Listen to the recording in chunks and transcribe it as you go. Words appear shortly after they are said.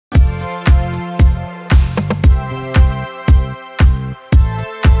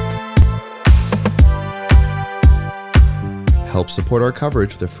Help support our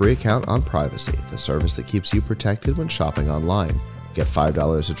coverage with a free account on Privacy, the service that keeps you protected when shopping online. Get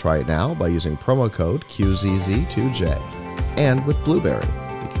 $5 to try it now by using promo code QZZ2J. And with Blueberry,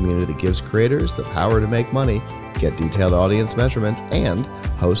 the community that gives creators the power to make money, get detailed audience measurements, and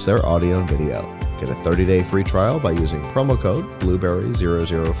host their audio and video. Get a 30-day free trial by using promo code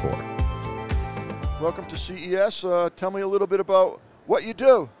Blueberry004. Welcome to CES. Tell me a little bit about what you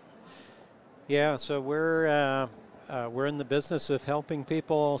do. Yeah, so we're in the business of helping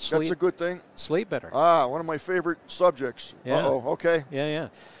people sleep. That's a good thing. Sleep better. Ah, one of my favorite subjects. Yeah. Uh-oh, okay. Yeah.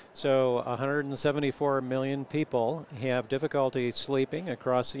 So 174 million people have difficulty sleeping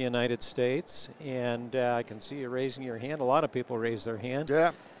across the United States, and I can see you raising your hand. A lot of people raise their hand.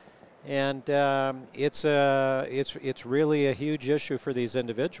 Yeah. And it's really a huge issue for these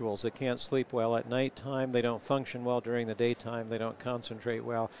individuals that can't sleep well at nighttime. They don't function well during the daytime. They don't concentrate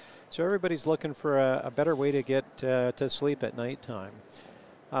well. So everybody's looking for a better way to get to sleep at nighttime.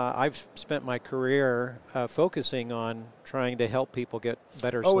 I've spent my career focusing on trying to help people get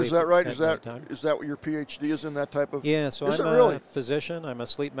better sleep. Oh, is that right? At Is that nighttime. is that what your PhD is in, that type of? Yeah, so I'm really? a physician. I'm a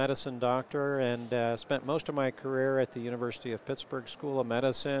sleep medicine doctor, and spent most of my career at the University of Pittsburgh School of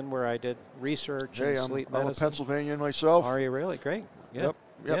Medicine, where I did research in sleep medicine. I'm a Pennsylvanian myself. Are you really? Great. Yeah. Yep.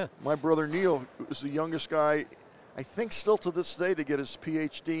 Yeah. My brother Neil is the youngest guy, I think still to this day, to get his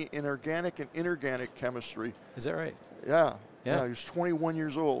PhD in organic and inorganic chemistry. Is that right? Yeah. Yeah. Yeah, he's 21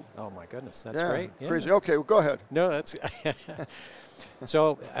 years old. Oh my goodness, that's great. Yeah. Crazy. Okay, well, go ahead. No, that's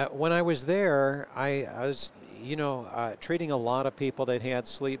so. When I was there, I was, treating a lot of people that had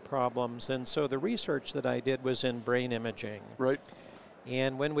sleep problems, and so the research that I did was in brain imaging. Right.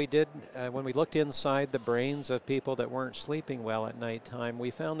 And when we looked inside the brains of people that weren't sleeping well at nighttime,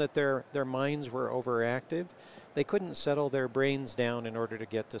 we found that their minds were overactive. They couldn't settle their brains down in order to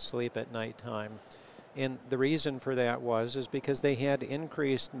get to sleep at nighttime. And the reason for that is because they had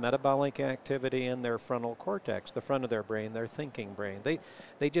increased metabolic activity in their frontal cortex, the front of their brain, their thinking brain.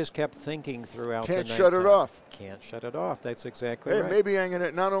 They just kept thinking throughout the night. Can't shut it off. Can't shut it off. That's exactly right. Hey, maybe I'm going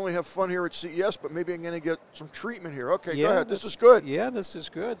to not only have fun here at CES, but maybe I'm going to get some treatment here. Okay, go ahead. This is good. Yeah, this is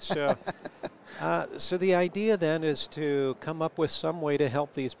good. So, so the idea then is to come up with some way to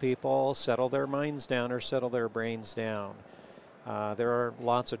help these people settle their minds down or settle their brains down. There are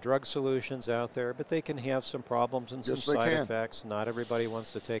lots of drug solutions out there, but they can have some problems and some side effects. Not everybody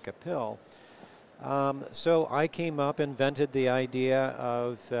wants to take a pill. So I invented the idea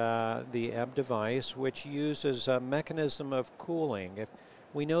of the Ebb device, which uses a mechanism of cooling.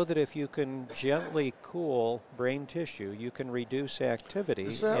 We know that if you can gently cool brain tissue, you can reduce activity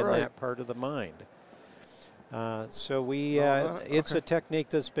in that part of the mind. It's a technique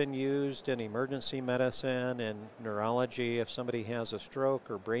that's been used in emergency medicine and neurology. If somebody has a stroke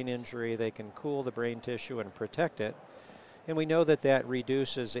or brain injury, they can cool the brain tissue and protect it. And we know that that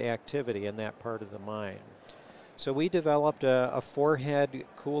reduces activity in that part of the mind. So we developed a forehead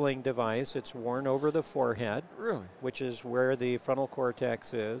cooling device. It's worn over the forehead, which is where the frontal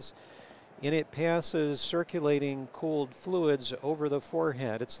cortex is. And it passes circulating cooled fluids over the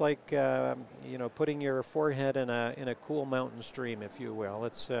forehead. It's like putting your forehead in a cool mountain stream, if you will.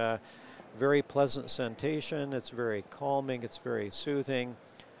 It's a very pleasant sensation. It's very calming. It's very soothing.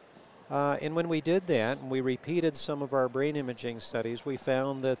 And when we did that, and we repeated some of our brain imaging studies, we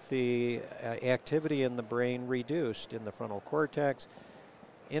found that the activity in the brain reduced in the frontal cortex.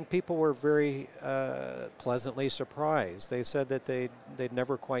 And people were very pleasantly surprised. They said that they'd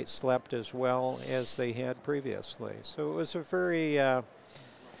never quite slept as well as they had previously. So it was it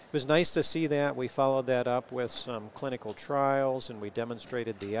was nice to see that. We followed that up with some clinical trials, and we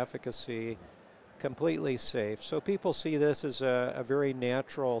demonstrated the efficacy. Completely safe. So people see this as a very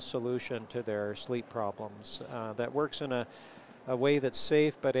natural solution to their sleep problems that works in a way that's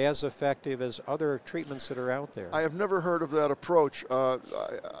safe but as effective as other treatments that are out there. I have never heard of that approach.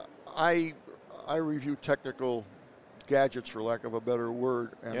 I review technical gadgets, for lack of a better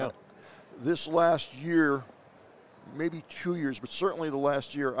word. And this last year, maybe 2 years, but certainly the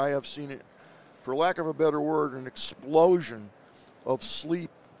last year, I have seen it, for lack of a better word, an explosion of sleep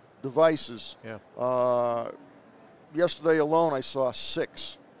devices. Yesterday alone, I saw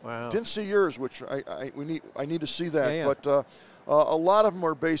 6. Wow. Didn't see yours, which I need to see that. But a lot of them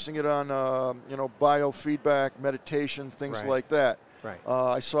are basing it on biofeedback, meditation, things like that.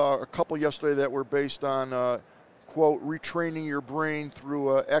 I saw a couple yesterday that were based on quote retraining your brain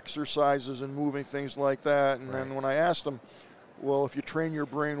through exercises and moving, things like that. And then when I asked him, well, if you train your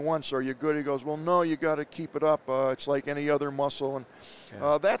brain once, are you good? He goes, well, no, you got to keep it up. It's like any other muscle. And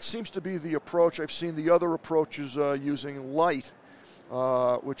that seems to be the approach. I've seen the other approaches using light,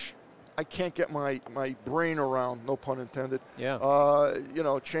 which I can't get my brain around, no pun intended. Yeah. You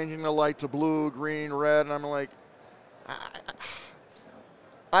know, changing the light to blue, green, red, and I'm like,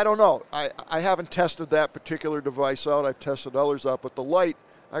 I don't know. I haven't tested that particular device out. I've tested others out, but the light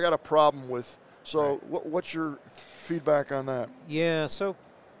I got a problem with. So what's your feedback on that? Yeah, so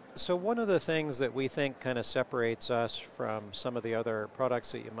one of the things that we think kind of separates us from some of the other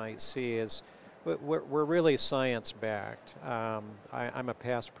products that you might see is we're really science-backed. I'm a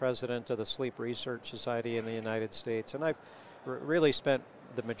past president of the Sleep Research Society in the United States, and I've really spent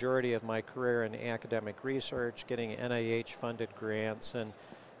the majority of my career in academic research, getting NIH-funded grants and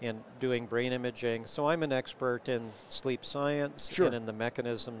doing brain imaging. So I'm an expert in sleep science and in the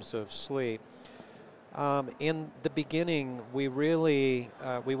mechanisms of sleep. In the beginning, we really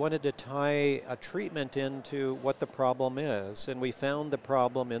we wanted to tie a treatment into what the problem is, and we found the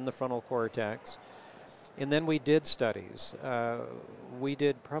problem in the frontal cortex. And then we did studies. We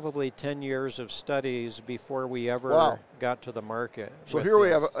did probably 10 years of studies before we ever got to the market. So here we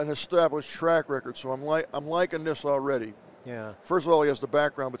have an established track record. So I'm liking this already. Yeah. First of all, he has the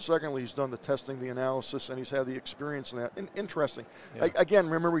background, but secondly, he's done the testing, the analysis, and he's had the experience in that. Interesting. Yeah. Again,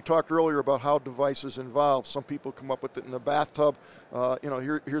 remember we talked earlier about how devices involve. Some people come up with it in the bathtub. You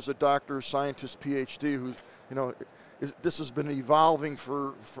know, here's a doctor, scientist, PhD, who's, you know, this has been evolving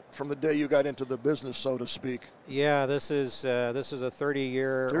from the day you got into the business, so to speak. Yeah, this is a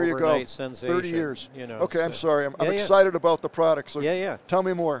 30-year overnight sensation. 30 years. You know. Okay, so I'm sorry. I'm excited about the product. So tell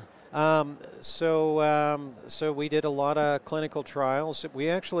me more. So we did a lot of clinical trials. We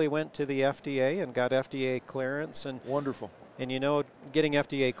actually went to the FDA and got FDA clearance. And wonderful. And you know, getting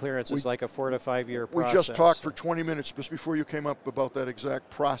FDA clearance is like a 4 to 5 year process. We just talked for 20 minutes just before you came up about that exact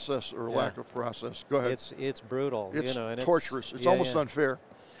process or lack of process. Go ahead. It's brutal. It's you know, and torturous. It's almost unfair.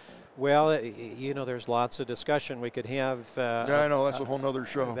 Well, you know, there's lots of discussion we could have. I know, that's a whole nother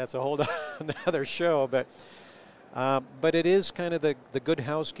show. That's a whole other show, but it is kind of the good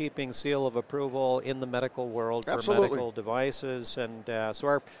housekeeping seal of approval in the medical world for medical devices. And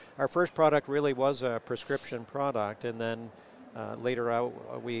so our first product really was a prescription product, and then later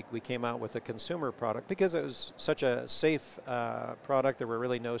out we came out with a consumer product because it was such a safe product. There were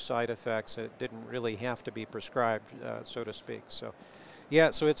really no side effects. It didn't really have to be prescribed, so to speak. So.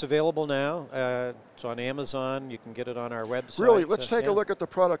 Yeah, so it's available now. It's on Amazon. You can get it on our website. Really, let's take a look at the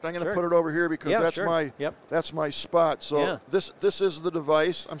product. I'm going to put it over here because that's my spot. So this is the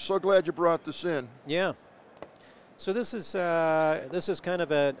device. I'm so glad you brought this in. Yeah. So this is kind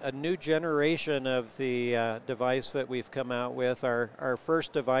of a new generation of the device that we've come out with. Our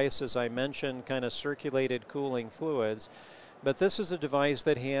first device, as I mentioned, kind of circulated cooling fluids. But this is a device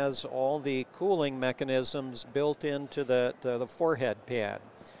that has all the cooling mechanisms built into the forehead pad.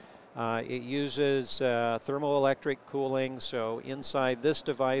 It uses thermoelectric cooling, so inside this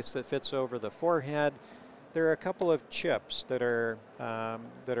device that fits over the forehead, there are a couple of chips that are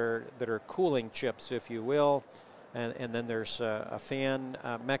cooling chips, if you will, and then there's a fan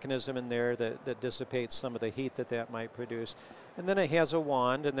mechanism in there that dissipates some of the heat that might produce. And then it has a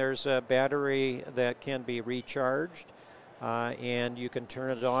wand, and there's a battery that can be recharged. And you can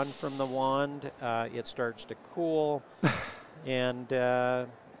turn it on from the wand. It starts to cool, and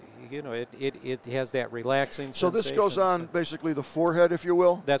you know it has that relaxing sensation. So this goes on basically the forehead, if you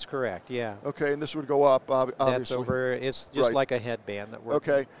will. That's correct. Yeah. Okay, and this would go up, obviously. That's over. It's just like a headband that works.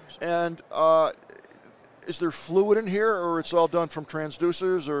 Okay, and is there fluid in here, or it's all done from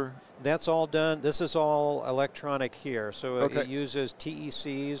transducers, or? That's all done. This is all electronic here. So it uses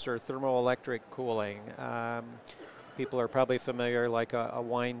TECs or thermoelectric cooling. People are probably familiar, like a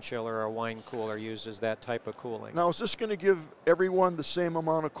wine chiller or a wine cooler uses that type of cooling. Now, is this going to give everyone the same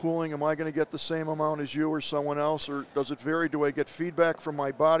amount of cooling? Am I going to get the same amount as you or someone else, or does it vary? Do I get feedback from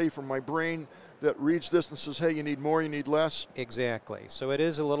my body, from my brain that reads this and says, hey, you need more, you need less? Exactly. So it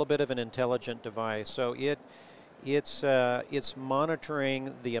is a little bit of an intelligent device. So it's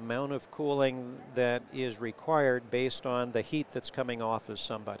monitoring the amount of cooling that is required based on the heat that's coming off of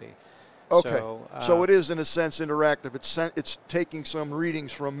somebody. Okay, so it is in a sense interactive. It's taking some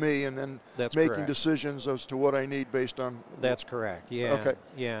readings from me and then making decisions as to what I need based on. That's correct. Yeah. Okay.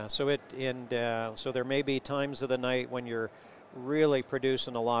 Yeah. So so there may be times of the night when you're really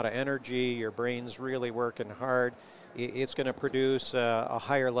producing a lot of energy. Your brain's really working hard. It's going to produce a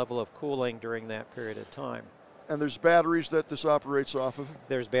higher level of cooling during that period of time. And there's batteries that this operates off of?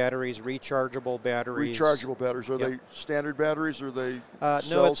 There's batteries, rechargeable batteries. Rechargeable batteries. Are they standard batteries, or are they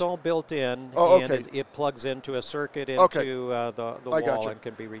cells? No, it's all built in. Oh, and it plugs into a circuit into the wall and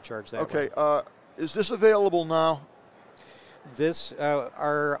can be recharged that way. Okay. Is this available now? This,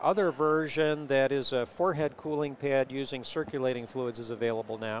 our other version that is a forehead cooling pad using circulating fluids is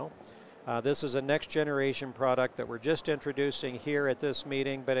available now. This is a next generation product that we're just introducing here at this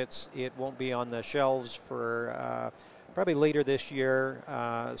meeting, but it won't be on the shelves for probably later this year,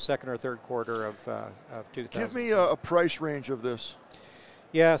 second or third quarter of 2000. Give me a price range of this.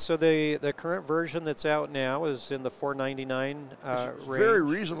 Yeah, so the current version that's out now is in the $499 it's range. Very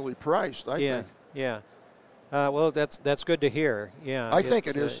reasonably priced, I think. Yeah. Well, that's good to hear. Yeah, I think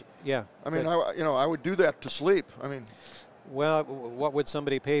it is. Yeah. I mean, I would do that to sleep. I mean. Well, what would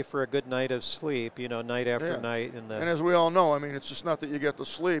somebody pay for a good night of sleep? You know, night after night. And as we all know, I mean, it's just not that you get the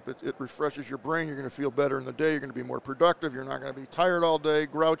sleep. It refreshes your brain. You're going to feel better in the day. You're going to be more productive. You're not going to be tired all day,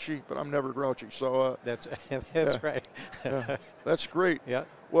 grouchy. But I'm never grouchy. So that's right. That's great. Yeah.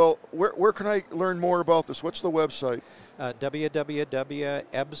 Well, where can I learn more about this? What's the website?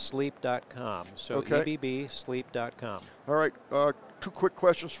 www.ebbsleep.com. So ebbsleep.com. All right. 2 quick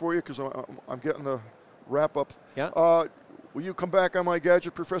questions for you because I'm getting the wrap up. Yeah. Will you come back on my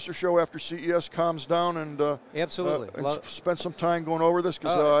Gadget Professor show after CES calms down and absolutely and spend some time going over this?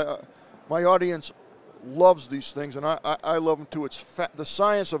 Because my audience loves these things, and I love them too. The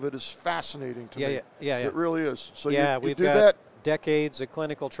science of it is fascinating to me. Yeah. It really is. So we've do got that. Decades of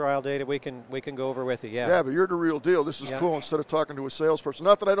clinical trial data we can go over with you. Yeah, but you're the real deal. This is cool. Instead of talking to a salesperson,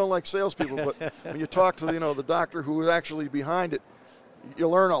 not that I don't like salespeople, but when you talk to the doctor who is actually behind it, you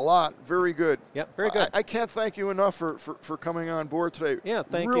learn a lot. Very good. Yeah, very good. I can't thank you enough for coming on board today. Yeah,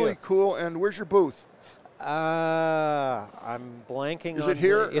 thank you. Really cool. And where's your booth? I'm blanking. Is it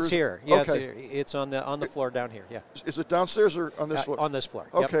here? It's here. Yeah, okay. It's on the floor down here. Yeah. Is it downstairs or on this floor? On this floor.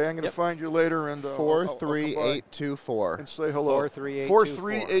 Okay, yep. I'm going to find you later and 43824 and say hello.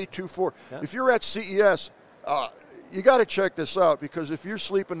 43824. Yeah. If you're at CES, you got to check this out because if you're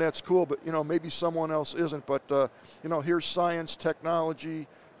sleeping, that's cool. But maybe someone else isn't. But here's science, technology,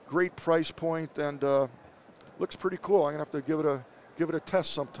 great price point, and looks pretty cool. I'm going to have to give it a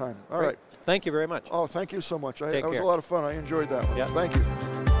test sometime. All right. Thank you very much. Oh, thank you so much. That was care. a lot of fun. I enjoyed that one. Yeah. Thank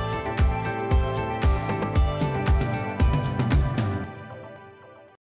you.